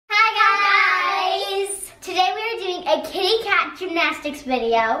a kitty cat gymnastics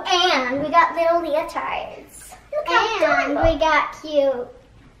video. And we got little leotards. Look how adorable. We got cute.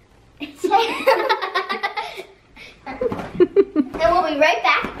 And we'll be right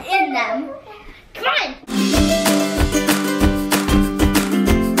back in them. Come on.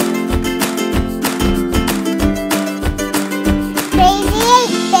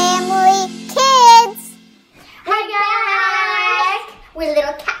 Crazy8Family Kids. Hi guys. We're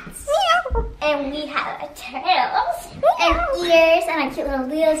little cats. Meow. And we have tails and ears and our cute little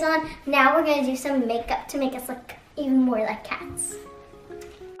Leos on. Now we're gonna do some makeup to make us look even more like cats.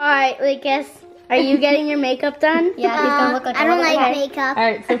 Alright, Lucas, are you getting your makeup done? Yeah, he's gonna look like I don't like makeup.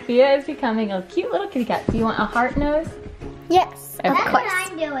 Alright, Sophia is becoming a cute little kitty cat. Do you want a heart nose? Yes, of that's course.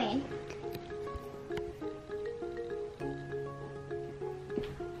 what I'm doing.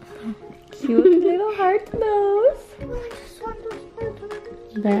 Cute little heart nose.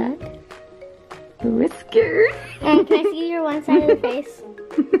 Back. Whiskers. And can I see your one side of the face?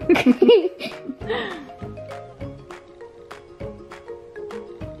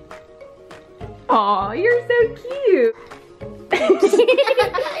 Aw, you're so cute.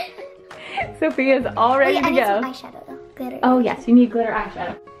 Sophia's all ready to I need go. some eyeshadow though. Glitter. Oh yes, you need glitter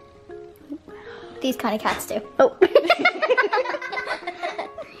eyeshadow. These kind of cats do. Oh.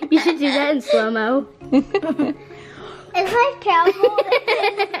 You should do that in slow-mo. Is my tail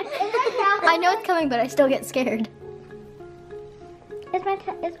I know it's coming, but I still get scared. Is my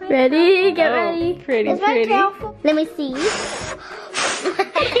Ready? Get ready. Pretty, Is my pretty. tail full? Let me see.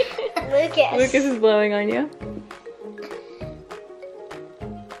 Lucas. Lucas is blowing on you.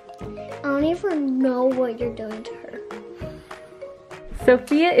 I don't even know what you're doing to her.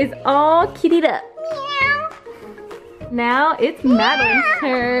 Sophia is all kittied up. Meow. Now it's Madeline's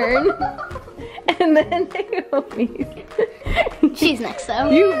turn. And then Naomi's. She's next though.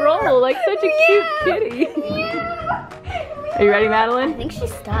 You roll like such a cute kitty. Are you ready, I Madeline? think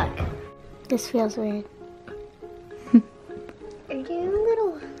she's stuck. This feels weird. Are you doing a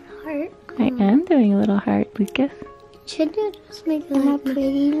little heart? I am doing a little heart, Lucas. Should you just make it more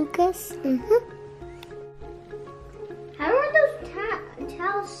pretty, Lucas? Mm-hmm. How are those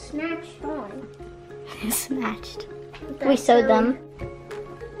towels snatched on? Snatched. We sewed them.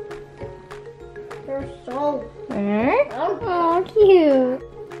 They're so... Oh, cute.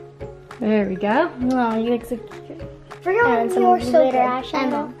 There we go. Oh, you look so cute. Forgot And some you're so glitter good.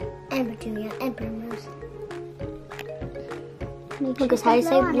 eyeshadow. And Petunia and Primrose. Lucas, how do you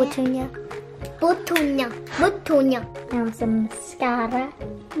say Petunia? Petunia. Petunia. And some mascara.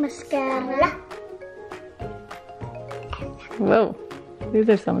 Mascara. Whoa. These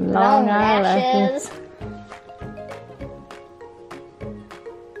are some long eyelashes.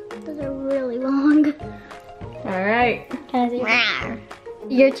 Those are really long. All right. Can I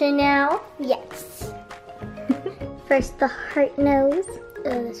see? Your turn now. Yes. First, the heart nose.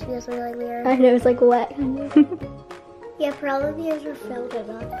 Oh, this feels really weird. I know it's like wet. Yeah, probably yours are filled it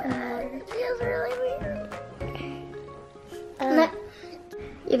up. It feels really weird.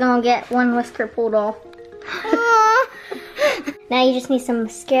 You're gonna get one whisker pulled off. Now you just need some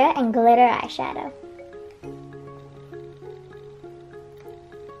mascara and glitter eyeshadow.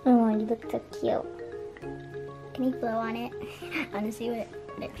 Oh, you look so cute. Can you blow on it? I want to see what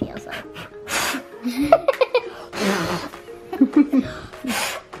it feels like.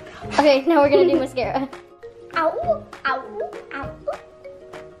 Okay, now we're gonna do mascara. Ow, ow, ow.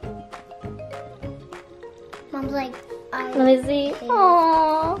 Mom's like, Let me see.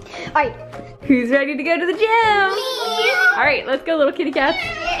 Aww. Alright. Who's ready to go to the gym? All right, let's go, little kitty cats.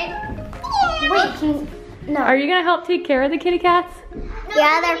 Wait, no. Are you gonna help take care of the kitty cats?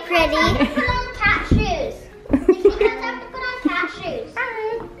 Yeah, they're pretty. Put on cat shoes. You guys have to put on cat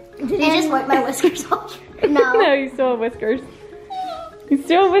shoes. Did he just wipe my whiskers off? No. No, you still have whiskers. You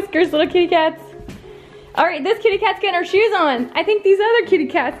still have whiskers, little kitty cats. All right, this kitty cat's getting her shoes on. I think these other kitty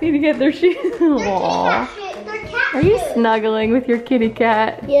cats need to get their shoes. Aww. They're cat Are you shoes. snuggling with your kitty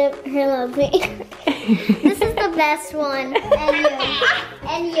cat? Yep, her love me. This is the best one. And you.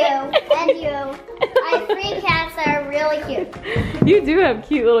 And you. And you. I have 3 cats that are really cute. You do have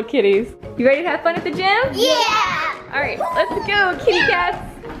cute little kitties. You ready to have fun at the gym? Yeah! All right, let's go, kitty cats.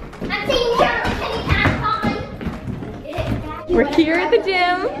 I'm taking care of the kitty cat on. We're here at the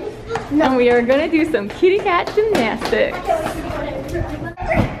gym, and we are gonna do some kitty cat gymnastics.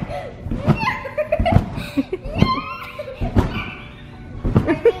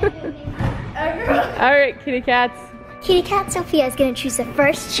 All right, kitty cats. Kitty cat Sophia is going to choose the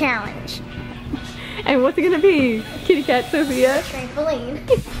first challenge. And what's it gonna be, kitty cat Sophia? Trampoline.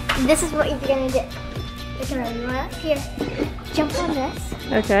 This is what you're going to do. You're going to run up here, jump on this,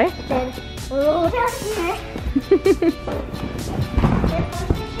 Okay. then roll down here.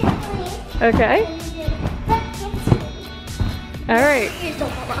 Okay. All right. Ears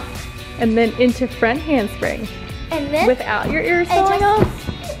don't fall off. And then into front handspring. And then Without your ears falling off.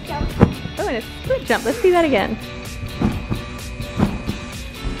 Oh, and a split jump. Let's see that again.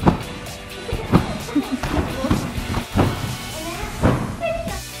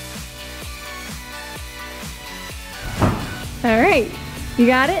 All right, you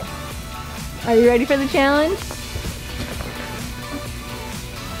got it? Are you ready for the challenge?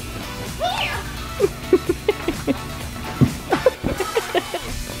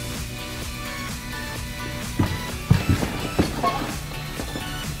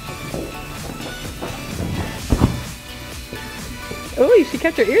 Oh, she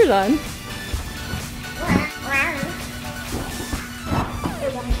kept her ears on.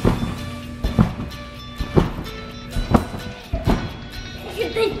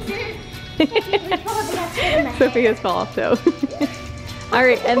 Sophia's fall off though. All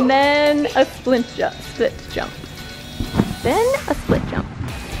right, and then a split jump. Then a split jump.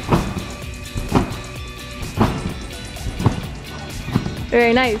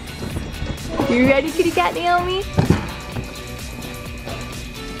 Very nice. You ready, kitty cat Naomi?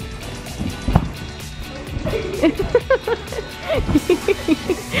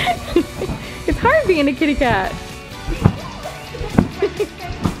 It's hard being a kitty cat.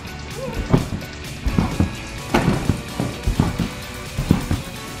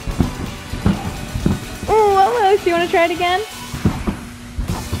 Oh, almost. Do you want to try it again?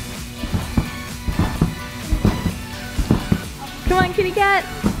 Come on, kitty cat.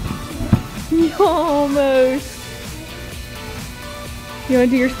 Almost. You want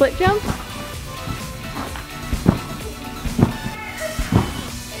to do your split jump?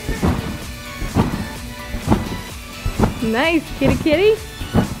 Nice, kitty kitty.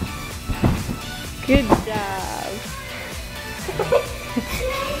 Good job.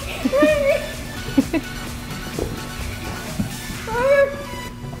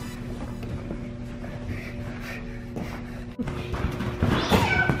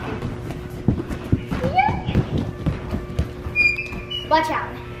 Watch out.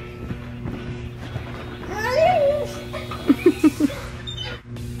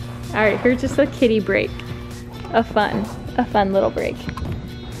 All right, here's just a kitty break. A fun little break. I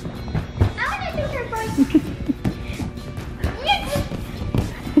want to do her break.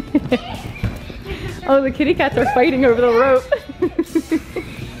 Oh, the kitty cats are fighting over the rope.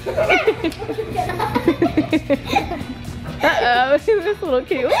 Uh-oh, this little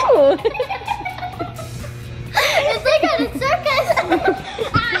kitty. Ooh. It's like at a circus.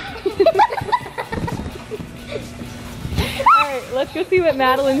 All right, let's go see what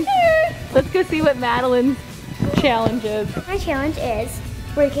Madeline's challenge is. My challenge is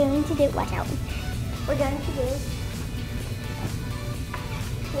we're going to do, watch out. We're going to do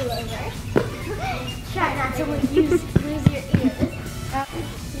pull over. Try not to lose your ears.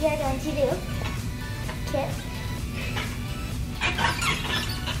 We are going to do kip.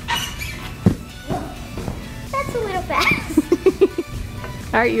 That's a little fast.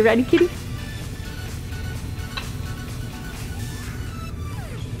 All right, you ready, kitty?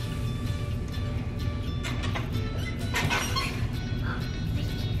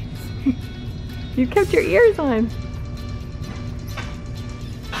 You kept your ears on.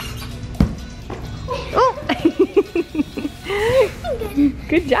 Oh!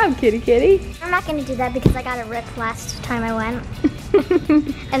 Good job, kitty kitty. I'm not going to do that because I got a rip last time I went.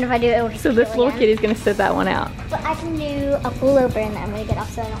 And if I do it, will just So this little kitty's going to sit that one out. But I can do a pull over and then I'm going to get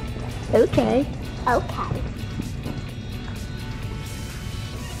off so I don't. Okay. Okay.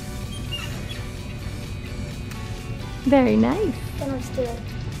 Very nice. Then let's do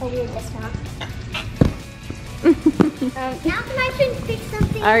a weird dismount. Now can I pick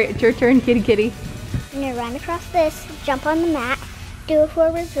something? All right, it's your turn, kitty kitty. I'm going to run across this, jump on the mat, do a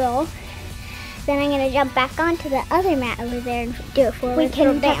forward roll. Then I'm going to jump back onto the other mat over there and do a forward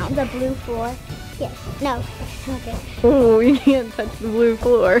roll down. We can touch the blue floor. Yes. No. Okay. Oh, you can't touch the blue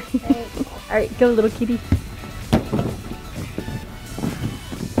floor. Right. All right, go little kitty.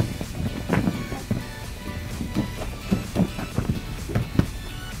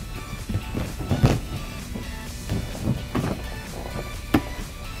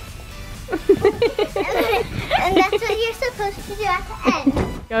 And that's what you're supposed to do at the end.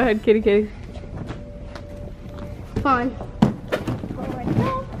 Go ahead, kitty kitty. Come on. Forward.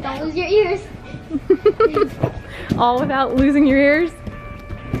 Don't lose your ears. All without losing your ears?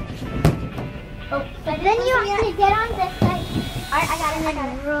 Oh, but then you have to get on this side. Alright, I got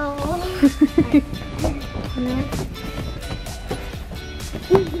it. Roll.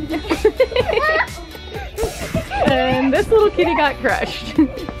 this little kitty got crushed.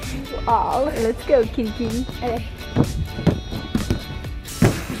 All. Let's go, kitty kitty. Okay.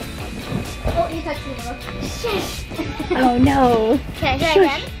 Oh, you touched me, Mama. Shush. Oh no. Can I try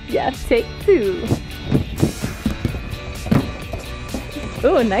again? Yeah, take 2.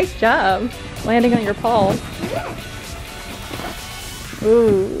 Ooh, nice job. Landing on your paw.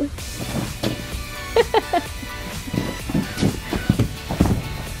 Ooh.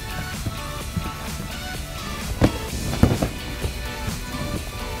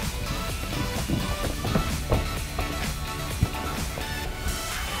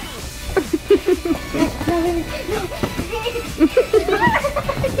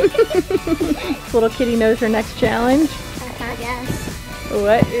 Little kitty knows her next challenge. I guess.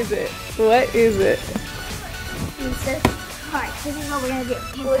 What is it? What is it? It's this. Alright, this is what we're gonna do.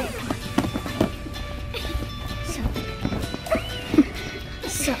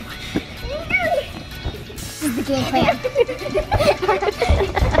 So. This is the game plan.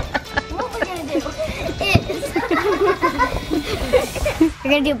 What we're gonna do is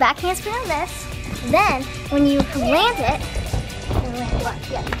you're gonna do back handspring on this. Then when you land it,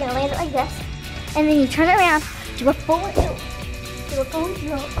 you're gonna land it like this, and then you turn it around, do a forward tilt. Do a forward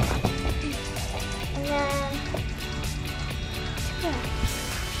tilt. And then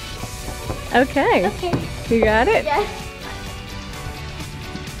Okay. okay. You got it? Yes.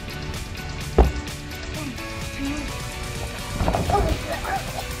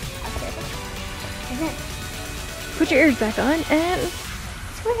 Put your ears back on and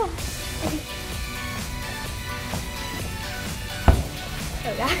Swirl.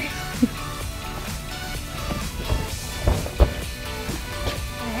 Oh God.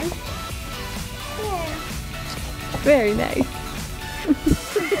 very nice.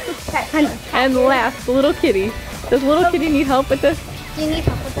 Okay, And last, the little kitty. Does little kitty need help with this? do you need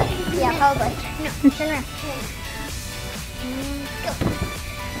help with that? Yeah, probably. No, turn around. Go.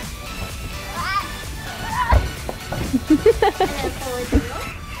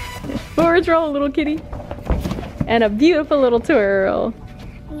 Forwards roll, little kitty. And a beautiful little twirl.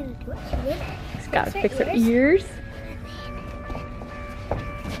 She's got to fix her ears.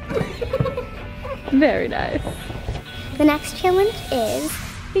 Very nice. The next challenge is,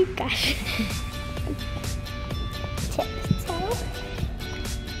 oh gosh, tiptoe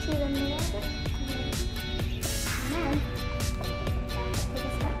to the middle.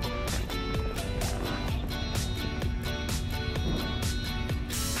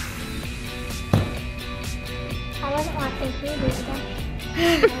 I wasn't watching. Can you do it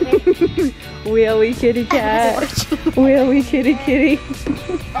again? Wheelie kitty cat. Wheelie kitty kitty.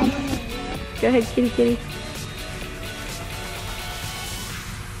 Go ahead, kitty kitty.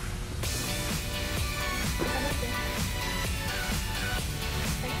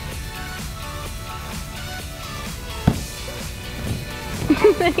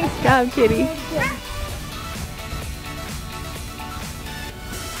 Nice job, kitty.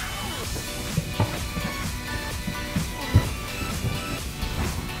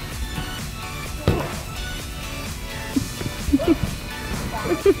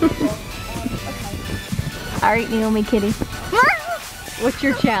 All right, Naomi kitty. What's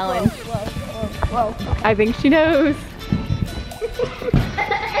your challenge? Whoa. I think she knows.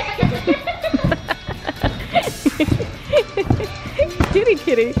 Kitty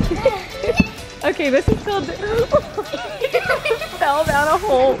kitty. Okay, this is called fell down a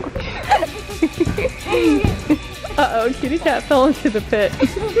hole. Uh-oh, kitty cat fell into the pit.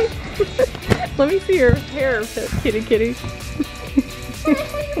 Let me see your hair, kitty kitty.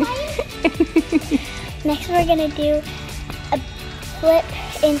 Next we're gonna do a flip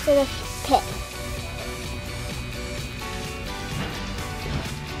into the pit.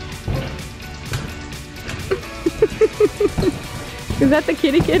 Is that the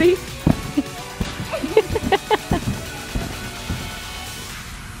kitty kitty?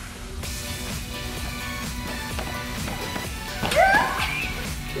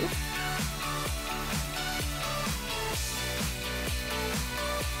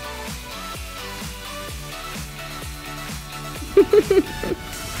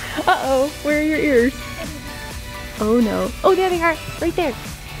 Uh-oh, where are your ears? Oh no. Oh, there they are, right there.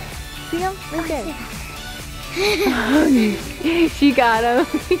 See them? Right there. She got him.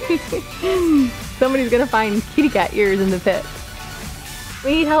 Somebody's gonna find kitty cat ears in the pit.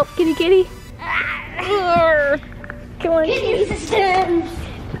 We need help, kitty kitty. Come on.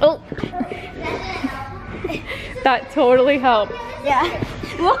 Oh. That totally helped. Yeah.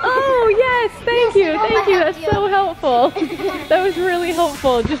 Oh yes, thank you, thank you. That's so helpful. That was really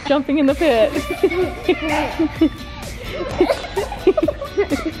helpful. Just jumping in the pit.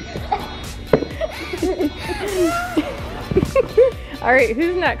 All right,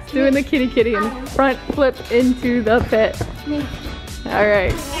 who's next? Doing the kitty and front flip into the pit. All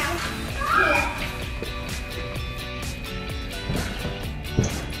right.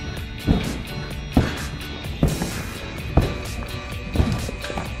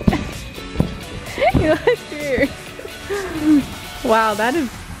 You lost yours. Wow, that is,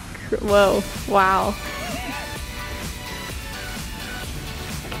 whoa, wow.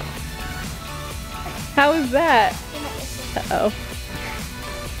 How was that? Uh-oh.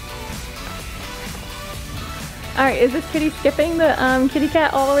 All right, is this kitty skipping the kitty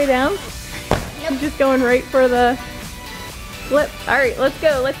cat all the way down? Nope. Just going right for the flip. All right, let's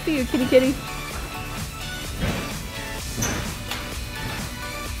go. Let's see you, kitty.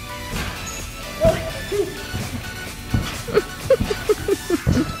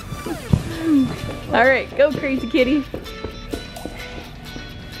 All right, go crazy kitty.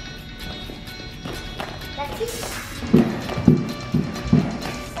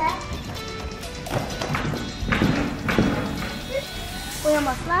 We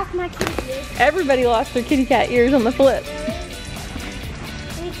almost lost my kitty ears. Everybody lost their kitty cat ears on the flip.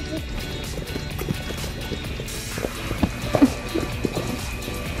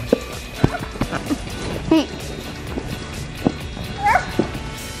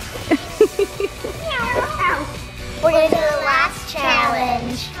 We're gonna do the last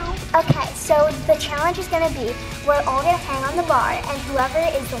challenge. Okay, so the challenge is gonna be we're all gonna hang on the bar, and whoever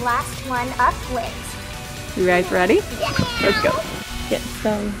is the last one up wins. You guys ready? Yeah. Let's go. Get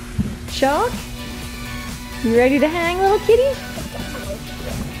some chalk. You ready to hang, little kitty?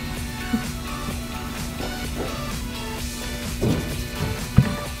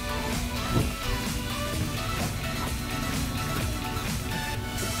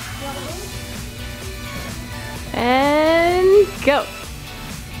 And go.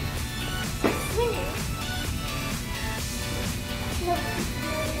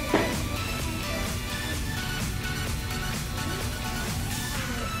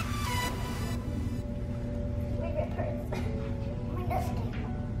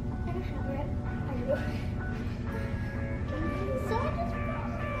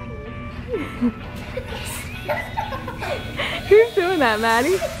 Who's doing that,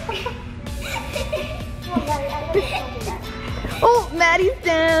 Maddie? Oh, Maddie's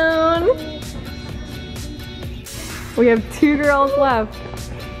down. We have 2 girls left.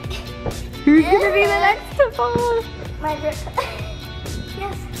 Who's gonna be the next to fall? My grip.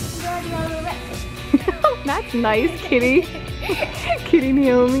 Yes, you already on the rip. That's nice, kitty. Kitty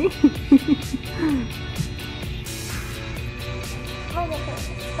Naomi.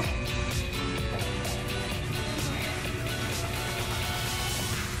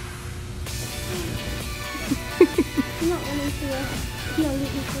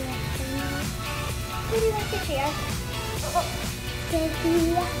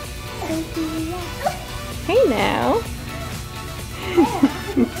 Hey now.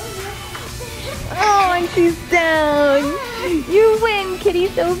 Oh, and she's down. You win, Kitty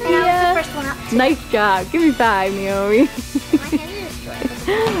Sophia. First one up. Nice job. Give me 5, Naomi.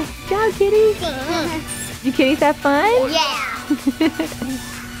 Good job, Kitty. Thanks. You kitties have fun? Yeah.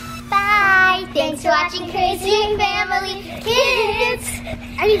 Bye. Thanks for watching Crazy8Family Kids.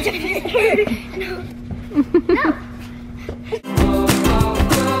 I need to.